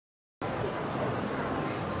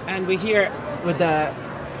And we're here with the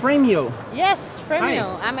Frameo. Yes,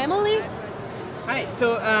 Frameo. I'm Emily. Hi.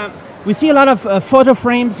 So we see a lot of photo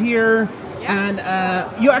frames here, Yeah.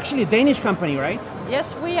 and you're actually a Danish company, right?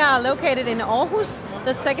 Yes, we are located in Aarhus,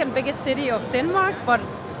 the second biggest city of Denmark, but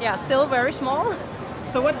yeah, still very small.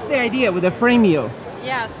 So what's the idea with the Frameo?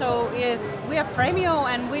 Yeah, so if we are Frameo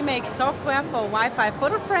and we make software for Wi-Fi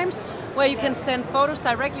photo frames where you can send photos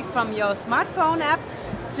directly from your smartphone app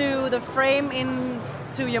to the frame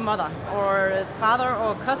to your mother or father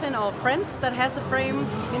or cousin or friends that has a frame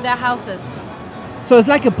in their houses. So it's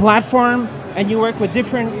like a platform, and you work with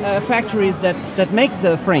different factories that make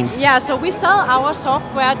the frames. Yeah, so we sell our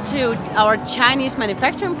software to our Chinese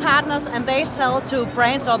manufacturing partners, and they sell to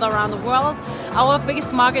brands all around the world. Our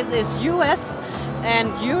biggest market is US and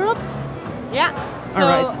Europe. Yeah, so All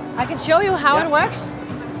right. I can show you how it works.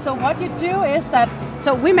 So what you do is that,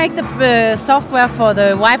 so we make the software for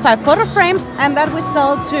the Wi-Fi photo frames, and that we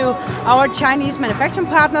sell to our Chinese manufacturing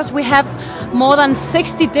partners. We have more than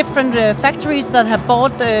 60 different factories that have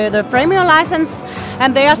bought the Frameo license,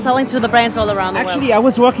 and they are selling to the brands all around the world. Actually, I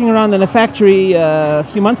was walking around in a factory a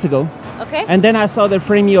few months ago, Okay. and then I saw the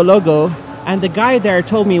Frameo logo, and the guy there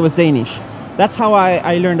told me it was Danish. That's how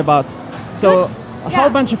I learned about. So a whole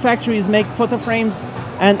bunch of factories make photo frames,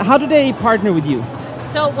 and how do they partner with you?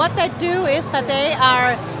 So what they do is that they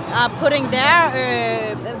are putting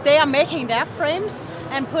they are making their frames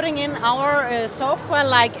and putting in our software,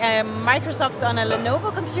 like Microsoft on a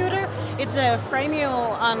Lenovo computer. It's a Frameo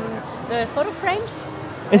on the photo frames.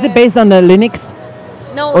 Is it based on the Linux,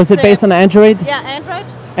 No, or is it based on Android? Yeah, Android.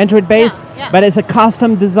 Android based, Yeah. but it's a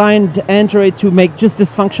custom designed Android to make just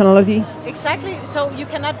this functionality. Exactly. So you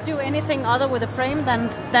cannot do anything other with a frame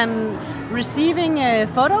than receiving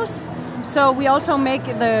photos. So we also make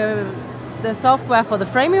the software for the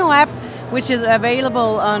Frameo app, which is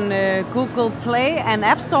available on Google Play and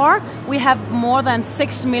App Store. We have more than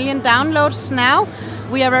 6 million downloads now.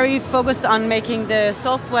 We are very focused on making the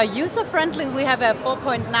software user-friendly. We have a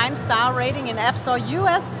 4.9 star rating in App Store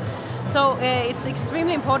US. So it's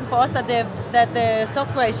extremely important for us that the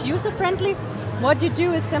software is user-friendly. What you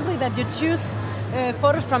do is simply that you choose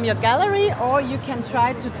photos from your gallery, or you can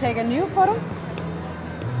try to take a new photo.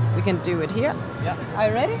 We can do it here. Yeah. Are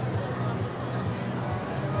you ready?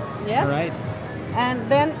 Yes. All right.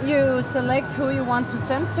 And then you select who you want to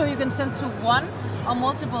send to. You can send to one or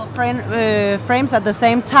multiple frames at the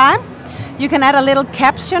same time. You can add a little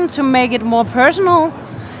caption to make it more personal.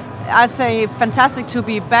 I say fantastic to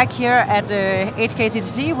be back here at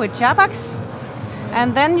HKTDC with Charbax.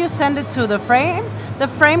 And then you send it to the frame. The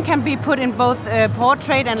frame can be put in both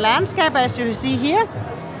portrait and landscape, as you see here.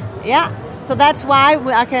 Yeah. So that's why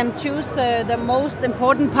I can choose the most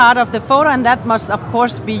important part of the photo, and that must of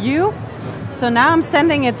course be you. So now I'm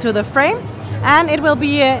sending it to the frame, and it will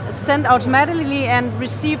be sent automatically and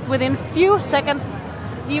received within few seconds,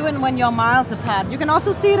 even when you're miles apart. You can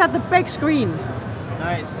also see it at the big screen.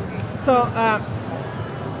 Nice. So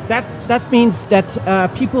that means that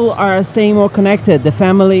people are staying more connected. The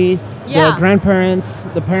family, the grandparents,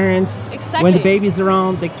 the parents. Exactly. When the baby's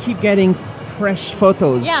around, they keep getting fresh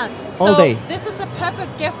photos. Yeah. All So day. this is a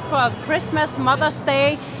perfect gift for Christmas, Mother's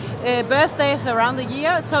Day, birthdays around the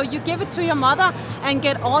year. So you give it to your mother and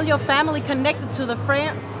get all your family connected to the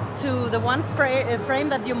frame, to the one frame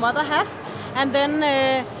that your mother has, and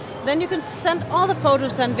then you can send all the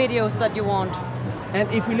photos and videos that you want. And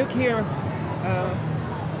if we look here,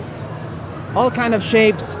 all kind of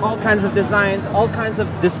shapes, all kinds of designs, all kinds of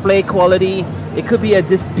display quality. It could be a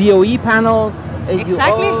BOE panel,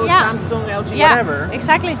 Exactly. UO, Yeah. Samsung, LG, Yeah. whatever.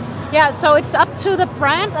 Exactly. Yeah. So it's up to the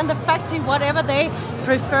brand and the factory, whatever they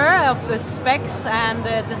prefer of specs and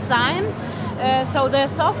design. So the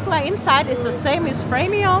software inside is the same as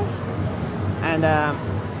Frameo. And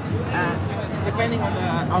depending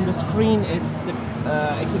on the screen, it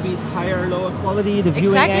could be higher or lower quality, the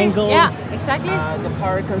viewing angles, Yeah, exactly. the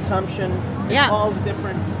power consumption. It's Yeah. all the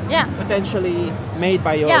different, Yeah. potentially made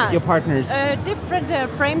by your partners. Different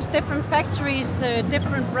frames, different factories,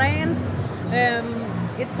 different brands.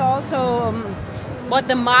 It's also what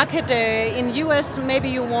the market in US. Maybe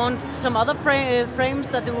you want some other frames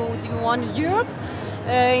that you want in Europe.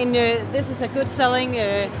 This is a good selling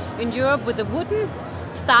in Europe with the wooden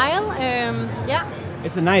style. Yeah.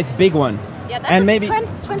 It's a nice big one. Yeah, that's and a maybe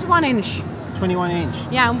 21 inch. 21 inch.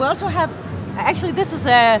 Yeah, and we also have, actually this is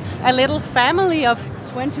a little family of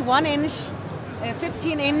 21 inch,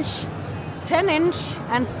 15 inch, 10 inch,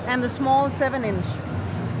 and the small 7 inch.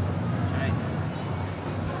 Nice.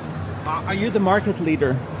 Are you the market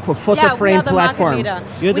leader for Yeah, photo we are frame the platform? market leader.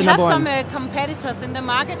 You're We the have number some one. competitors in the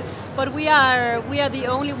market, but we are the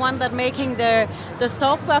only one that making the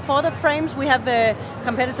software for the frames. We have a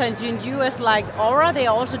competitor in the US like Aura. They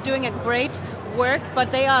are also doing a great work,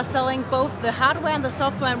 but they are selling both the hardware and the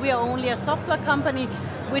software, and we are only a software company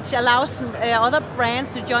which allows other brands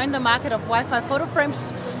to join the market of Wi-Fi photo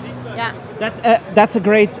frames. Yeah. That's a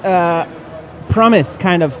great promise,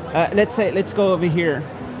 kind of. Let's go over here.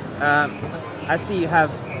 I see you have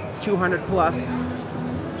 200 plus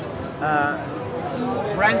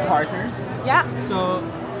brand partners. Yeah. So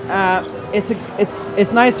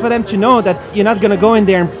it's nice for them to know that you're not going to go in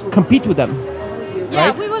there and compete with them. Yeah,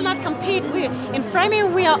 right? we will not compete. In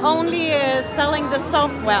Frameo, we are only selling the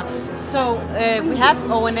software. So we have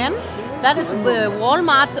ONN, that is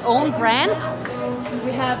Walmart's own brand.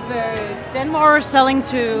 We have Denmark selling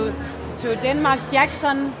to Denmark,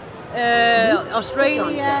 Jackson,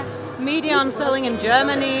 Australia, Medion selling in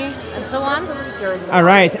Germany, and so on. All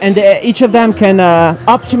right, and each of them can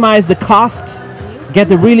optimize the cost, get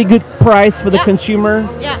a really good price for the consumer.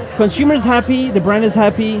 Yeah. Consumer's happy, the brand is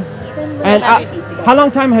happy. And how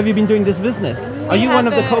long time have you been doing this business? Are you one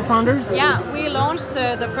of the co-founders? Yeah, we launched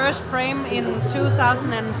the first frame in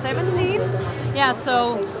 2017. Yeah,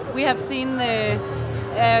 so we have seen the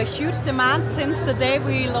huge demand since the day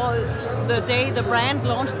the brand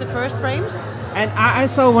launched the first frames. And I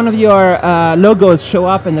saw one of your logos show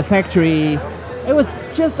up in the factory. It was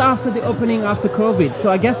just after the opening after COVID,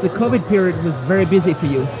 so I guess the COVID period was very busy for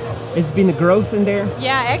you. It's been a growth in there?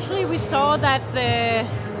 Yeah, actually we saw that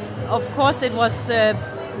of course it was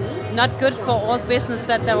not good for all business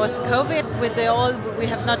that there was COVID. We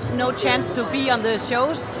have no chance to be on the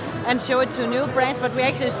shows and show it to new brands, but we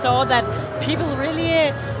actually saw that people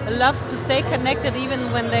really love to stay connected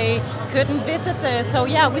even when they couldn't visit. So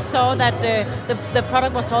yeah, we saw that the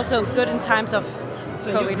product was also good in times of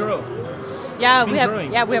COVID. You grew. Yeah,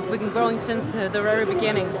 we have been growing since the very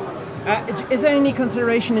beginning. Is there any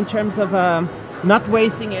consideration in terms of not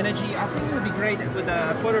wasting energy? I think it would be great with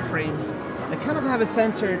photo frames. They kind of have a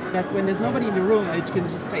sensor that when there's nobody in the room, it can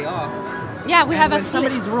just stay off. Yeah, we have when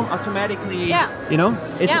somebody's room automatically. Yeah. You know.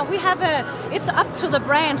 We have it's up to the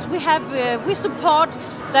brands. We support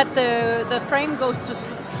that the frame goes to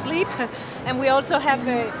sleep, and we also have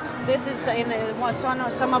this is in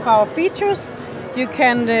some of our features. You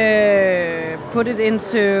can put it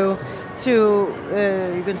into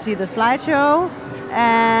you can see the slideshow,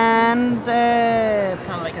 and it's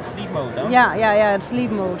kind of like a sleep mode, no? Yeah, it's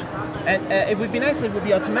sleep mode. And it would be nice if it would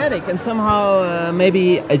be automatic, and somehow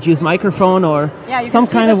maybe use microphone or some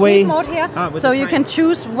kind of way. You can see the sleep mode here, so you can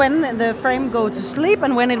choose when the frame go to sleep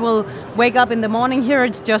and when it will wake up in the morning. Here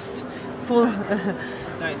it's just full.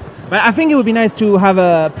 Nice. But I think it would be nice to have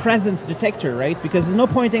a presence detector, right? Because there's no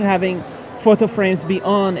point in having photo frames be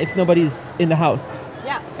on if nobody's in the house.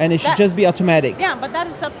 Yeah. And it should just be automatic. Yeah, but that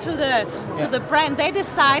is up to the brand. They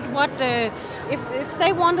decide what if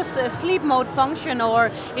they want a sleep mode function, or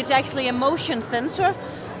it's actually a motion sensor.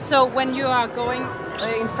 So when you are going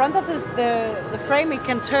in front of the frame, it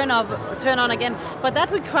can turn on again. But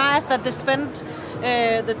that requires that they spend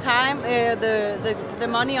the time, the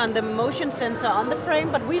money on the motion sensor on the frame.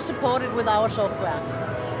 But we support it with our software.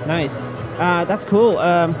 Nice. That's cool.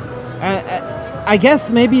 I guess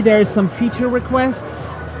maybe there's some feature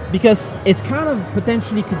requests, because it's kind of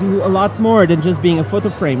potentially could do a lot more than just being a photo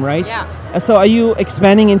frame, right? Yeah. So are you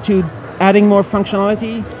expanding into adding more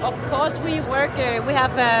functionality? Of course, we work. We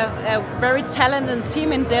have a very talented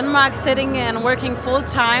team in Denmark sitting and working full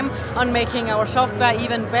time on making our software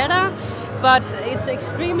even better. But it's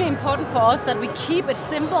extremely important for us that we keep it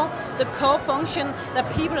simple. The core function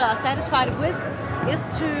that people are satisfied with is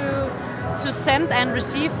to send and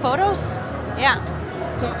receive photos. Yeah.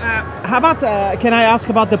 So how about, can I ask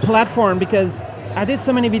about the platform? Because I did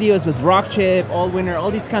so many videos with Rockchip, Allwinner,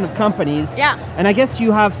 all these kind of companies. Yeah. And I guess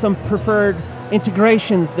you have some preferred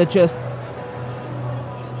integrations that just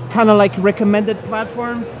kind of like recommended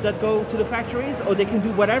platforms that go to the factories, or they can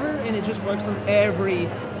do whatever and it just works on every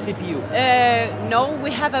CPU? No,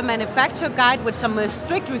 we have a manufacturer guide with some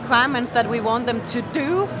strict requirements that we want them to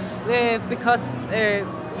do because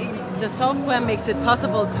the software makes it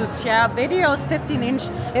possible to share videos,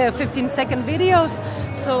 15-second videos.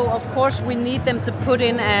 So of course we need them to put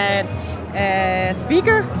in a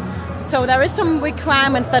speaker. So there is some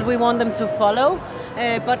requirements that we want them to follow.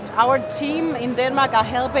 But our team in Denmark are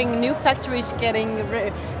helping new factories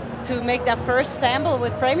to make their first sample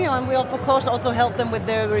with Frameo, and we of course also help them with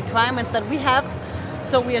the requirements that we have.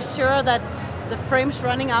 So we are sure that the frames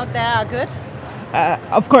running out there are good.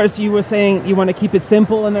 Of course, you were saying you want to keep it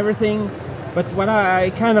simple and everything. But what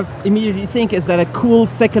I kind of immediately think is that a cool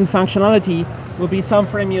second functionality will be some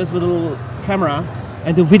Frameos with a little camera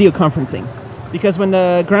and do video conferencing. Because when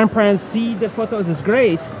the grandparents see the photos, it's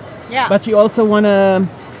great. Yeah. But you also want to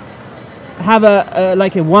have a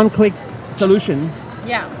like a one-click solution.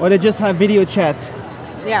 Yeah. Or they just have video chat.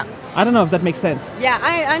 Yeah. I don't know if that makes sense.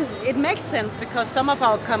 Yeah, it makes sense because some of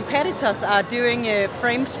our competitors are doing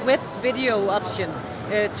frames with video option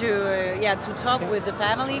to talk with the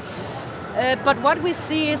family. But what we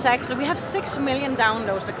see is actually we have 6 million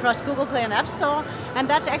downloads across Google Play and App Store, and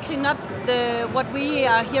that's actually not what we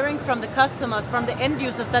are hearing from the customers, from the end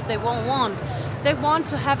users that they won't want. They want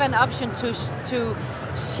to have an option to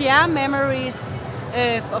share memories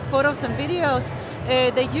of photos and videos.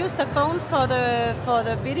 They use the phone for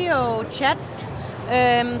the video chats.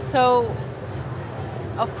 So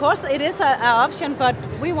of course it is an option, but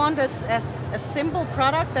we want a simple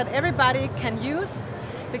product that everybody can use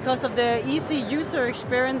because of the easy user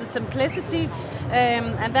experience, the simplicity,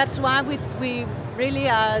 and that's why we really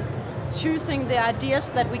are choosing the ideas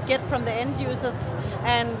that we get from the end users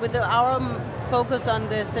and with our focus on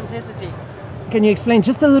the simplicity. Can you explain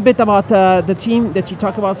just a little bit about the team that you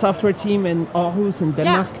talk about, software team in Aarhus in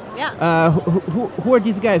Denmark? Yeah. Who are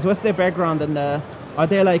these guys? What's their background? And are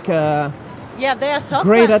they like yeah, they are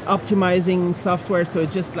software. great at optimizing software, so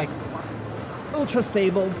it's just like ultra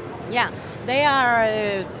stable? Yeah, they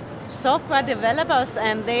are software developers,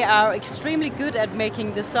 and they are extremely good at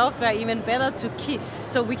making the software even better to keep,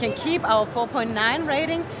 so we can keep our 4.9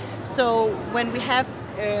 rating. So when we have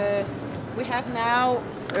now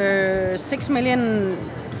 6 million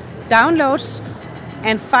downloads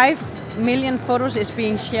and 5 million photos is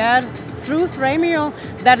being shared through Frameo.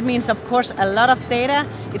 That means, of course, a lot of data.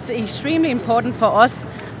 It's extremely important for us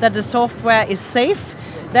that the software is safe.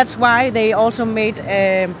 That's why they also made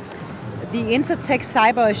the Intertech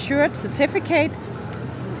Cyber Assured certificate.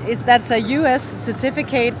 That's a US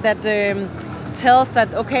certificate that tells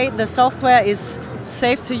that, okay, the software is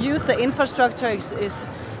safe to use, the infrastructure is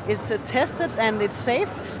tested and it's safe.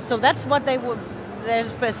 So that's what they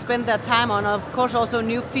spend their time on. Of course, also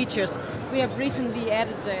new features. We have recently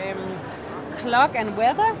added clock and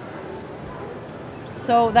weather,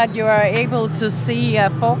 so that you are able to see a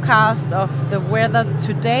forecast of the weather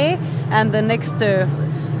today and the next the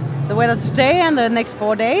weather today and the next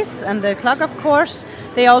 4 days, and the clock, of course.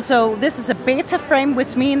 This is a beta frame,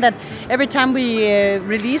 which means that every time we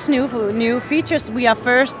release new features, we are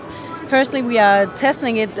firstly we are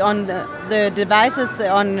testing it on the devices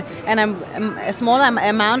on a small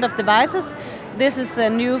amount of devices. This is a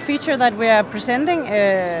new feature that we are presenting.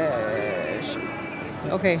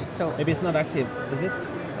 Okay, so Maybe it's not active, is it?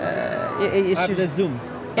 it should, the zoom.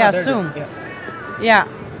 Yeah, there it zoom. is, yeah. Yeah.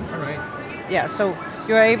 All right. Yeah, so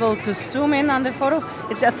you're able to zoom in on the photo.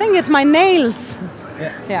 I think it's my nails.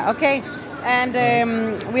 Yeah. Yeah, okay. And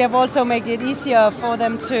we have also made it easier for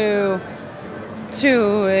them to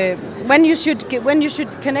when you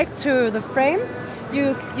should connect to the frame,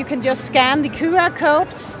 you can just scan the QR code.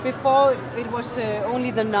 Before it was only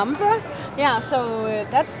the number. Yeah, so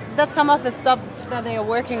that's some of the stuff that they are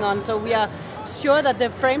working on. So we are sure that the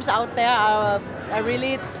frames out there are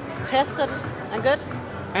really tested and good.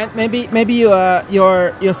 And maybe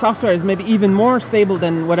your software is maybe even more stable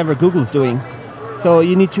than whatever Google's doing. So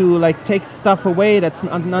you need to like take stuff away that's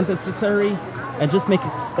not necessary and just make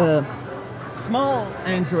it a small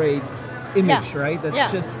Android image, right?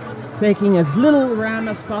 That's just taking as little RAM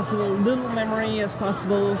as possible, little memory as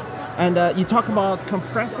possible, and you talk about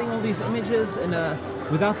compressing all these images and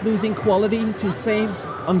without losing quality to save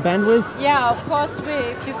on bandwidth. Yeah, of course.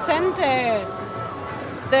 If you send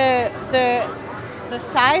the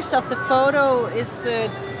size of the photo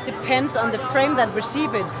depends on the frame that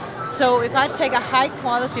receives it. So if I take a high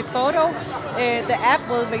quality photo, the app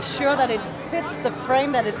will make sure that it fits the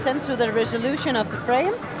frame that is sent to the resolution of the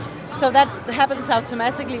frame. So that happens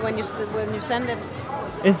automatically when you send it.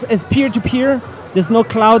 It's peer-to-peer. There's no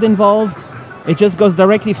cloud involved. It just goes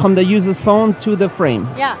directly from the user's phone to the frame.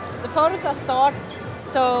 Yeah, the photos are stored.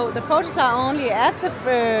 So the photos are only at the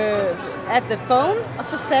phone of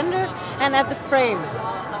the sender and at the frame.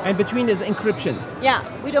 And between there's encryption. Yeah,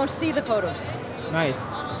 we don't see the photos. Nice.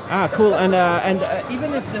 Cool. And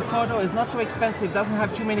even if the photo is not so expensive, doesn't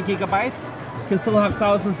have too many gigabytes, can still have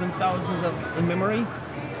thousands and thousands in memory.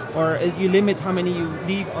 Or you limit how many you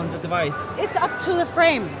leave on the device? It's up to the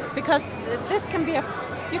frame, because this can be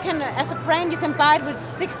as a brand, you can buy it with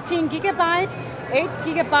 16 gigabyte, 8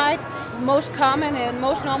 gigabyte. Most common and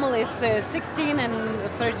most normal is 16 and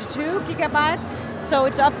 32 gigabyte. So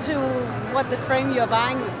it's up to what the frame you're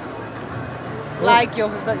buying, like your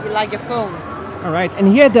phone. All right, and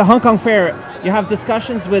here at the Hong Kong Fair, you have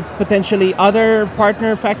discussions with potentially other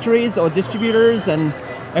partner factories or distributors, and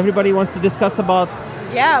everybody wants to discuss about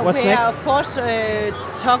what's we next? are, of course,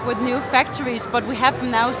 talk with new factories, but we have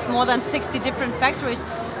now more than 60 different factories.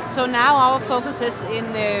 So now our focus is in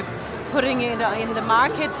putting it in the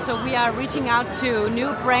market. So we are reaching out to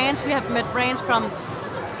new brands. We have met brands from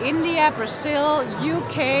India, Brazil,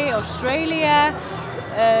 UK, Australia,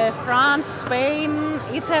 France, Spain,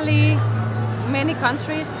 Italy, many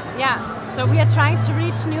countries. Yeah, so we are trying to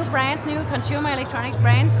reach new brands, new consumer electronics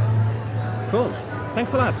brands. Cool.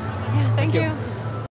 Thanks a lot. Yeah, thank you.